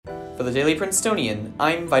For the Daily Princetonian,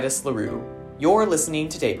 I'm Vitus LaRue. You're listening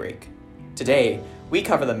to Daybreak. Today, we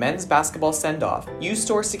cover the men's basketball send-off,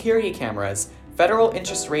 U-Store security cameras, federal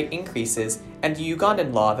interest rate increases, and a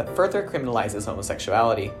Ugandan law that further criminalizes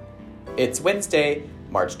homosexuality. It's Wednesday,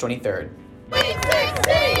 March 23rd. Sweet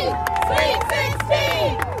 16! Sweet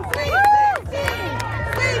 16! Sweet 16!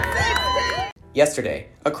 Sweet 16! Yesterday,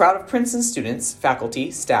 a crowd of Princeton students, faculty,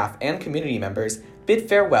 staff, and community members bid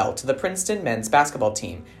farewell to the Princeton men's basketball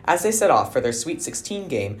team as they set off for their Sweet 16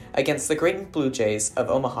 game against the Great Blue Jays of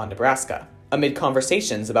Omaha, Nebraska. Amid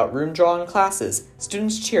conversations about room draw and classes,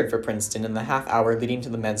 students cheered for Princeton in the half hour leading to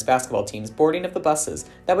the men's basketball team's boarding of the buses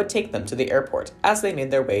that would take them to the airport as they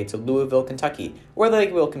made their way to Louisville, Kentucky, where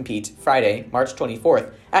they will compete Friday, March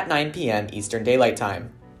 24th at 9 p.m. Eastern Daylight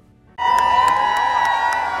Time.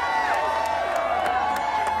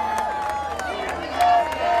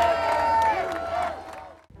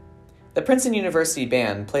 The Princeton University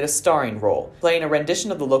Band played a starring role, playing a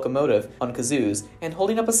rendition of the locomotive on kazoos and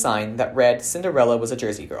holding up a sign that read Cinderella was a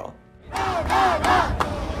Jersey girl.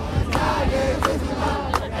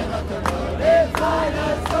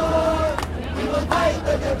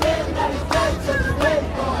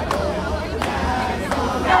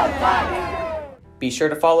 Be sure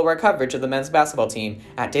to follow our coverage of the men's basketball team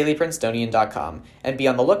at dailyprincetonian.com and be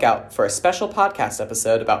on the lookout for a special podcast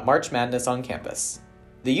episode about March Madness on campus.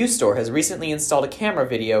 The U-Store has recently installed a camera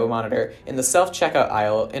video monitor in the self-checkout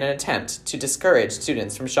aisle in an attempt to discourage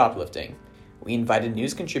students from shoplifting. We invited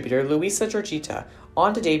news contributor Louisa Gheorghita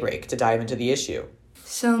onto Daybreak to dive into the issue.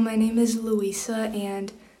 So my name is Louisa,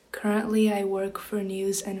 and currently I work for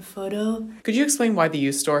News and Photo. Could you explain why the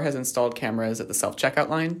U-Store has installed cameras at the self-checkout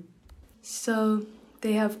line? So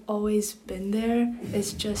they have always been there.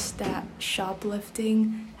 It's just that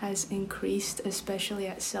shoplifting has increased, especially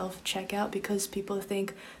at self-checkout, because people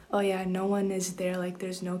think, oh yeah, no one is there, like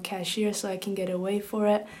there's no cashier, so I can get away for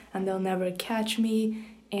it, and they'll never catch me.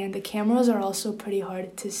 And the cameras are also pretty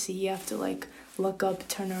hard to see. You have to look up,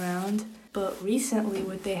 turn around. But recently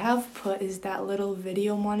what they have put is that little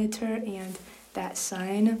video monitor and that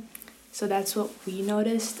sign. So that's what we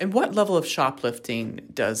noticed. And what level of shoplifting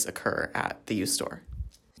does occur at the U-Store?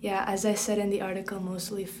 Yeah, as I said in the article,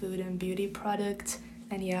 mostly food and beauty products,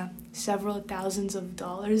 and yeah, several thousands of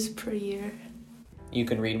dollars per year. You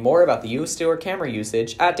can read more about the U-Store camera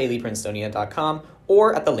usage at dailyprincetonian.com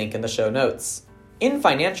or at the link in the show notes. In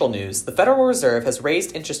financial news, the Federal Reserve has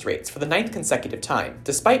raised interest rates for the 9th consecutive time,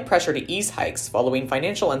 despite pressure to ease hikes following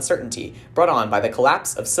financial uncertainty brought on by the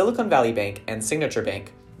collapse of Silicon Valley Bank and Signature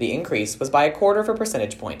Bank. The increase was by 1/4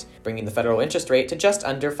 percentage point, bringing the federal interest rate to just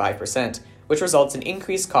under 5%, which results in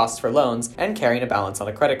increased costs for loans and carrying a balance on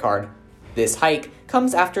a credit card. This hike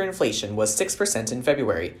comes after inflation was 6% in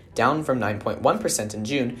February, down from 9.1% in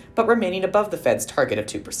June, but remaining above the Fed's target of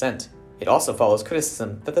 2%. It also follows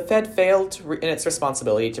criticism that the Fed failed in its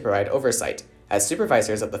responsibility to provide oversight, as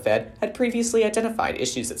supervisors of the Fed had previously identified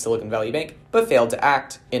issues at Silicon Valley Bank but failed to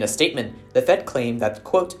act. In a statement, the Fed claimed that,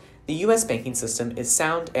 quote, the U.S. banking system is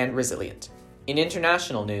sound and resilient. In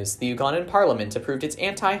international news, the Ugandan parliament approved its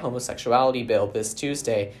anti-homosexuality bill this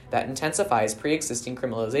Tuesday that intensifies pre-existing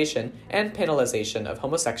criminalization and penalization of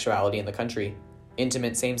homosexuality in the country.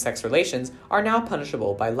 Intimate same-sex relations are now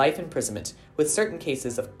punishable by life imprisonment, with certain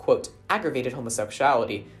cases of, quote, aggravated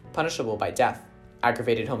homosexuality punishable by death.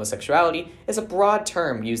 Aggravated homosexuality is a broad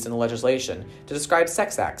term used in the legislation to describe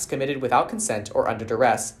sex acts committed without consent or under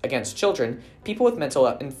duress against children, people with mental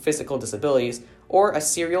and physical disabilities, or a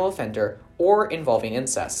serial offender, or involving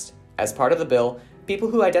incest. As part of the bill, people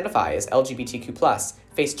who identify as LGBTQ+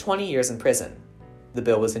 face 20 years in prison. The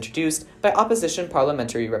bill was introduced by opposition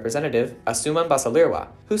parliamentary representative Asuma Basalirwa,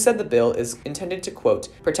 who said the bill is intended to, quote,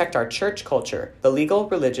 protect our church culture, the legal,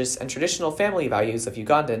 religious, and traditional family values of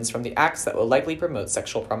Ugandans from the acts that will likely promote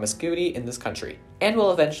sexual promiscuity in this country, and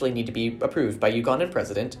will eventually need to be approved by Ugandan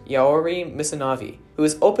President Yoweri Museveni, who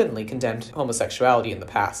has openly condemned homosexuality in the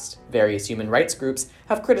past. Various human rights groups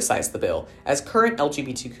have criticized the bill, as current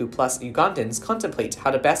LGBTQ+ Ugandans contemplate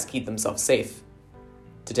how to best keep themselves safe.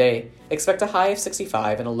 Today, expect a high of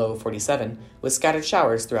 65 and a low of 47, with scattered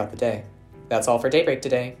showers throughout the day. That's all for Daybreak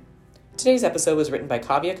today. Today's episode was written by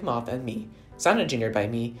Kavya Kamath and me, sound engineered by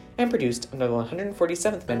me, and produced under the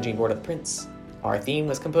 147th Managing Board of the Prince. Our theme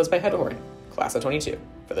was composed by Head Oren, Class of 22.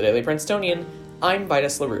 For the Daily Princetonian, I'm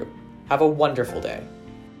Vitus LaRue. Have a wonderful day.